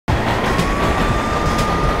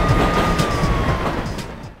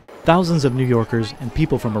Thousands of New Yorkers and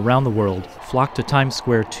people from around the world flocked to Times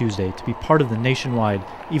Square Tuesday to be part of the nationwide,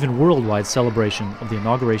 even worldwide celebration of the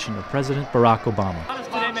inauguration of President Barack Obama. How does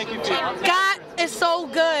today make you feel? God is so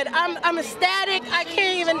good. I'm ecstatic. I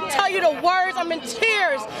can't even tell you the words. I'm in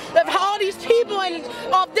tears of how all these people and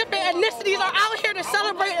of different ethnicities are out here to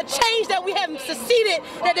celebrate a change that we have succeeded,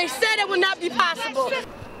 that they said it would not be possible.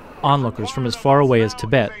 Onlookers from as far away as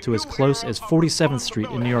Tibet to as close as 47th Street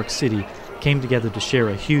in New York City came together to share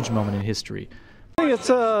a huge moment in history. I think it's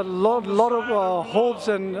a lot of hopes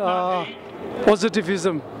and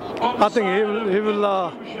positivism. I think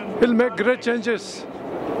he'll make great changes.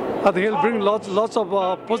 I think he'll bring lots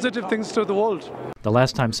of positive things to the world. The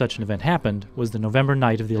last time such an event happened was the November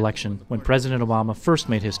night of the election when President Obama first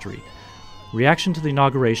made history. Reaction to the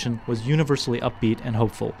inauguration was universally upbeat and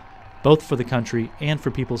hopeful, both for the country and for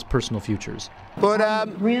people's personal futures. But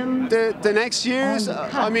the next years,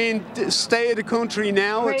 I mean, the state of the country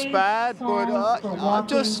now, it's bad, but I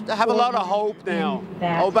just have a lot of hope now.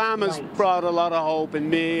 Obama's brought a lot of hope in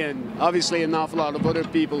me and obviously an awful lot of other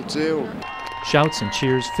people too. Shouts and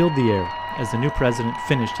cheers filled the air as the new president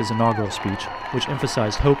finished his inaugural speech, which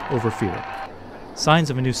emphasized hope over fear. Signs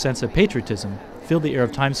of a new sense of patriotism filled the air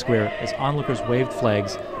of Times Square as onlookers waved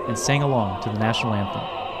flags and sang along to the national anthem.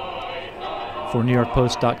 For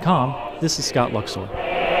NewYorkPost.com, this is Scott Luxor.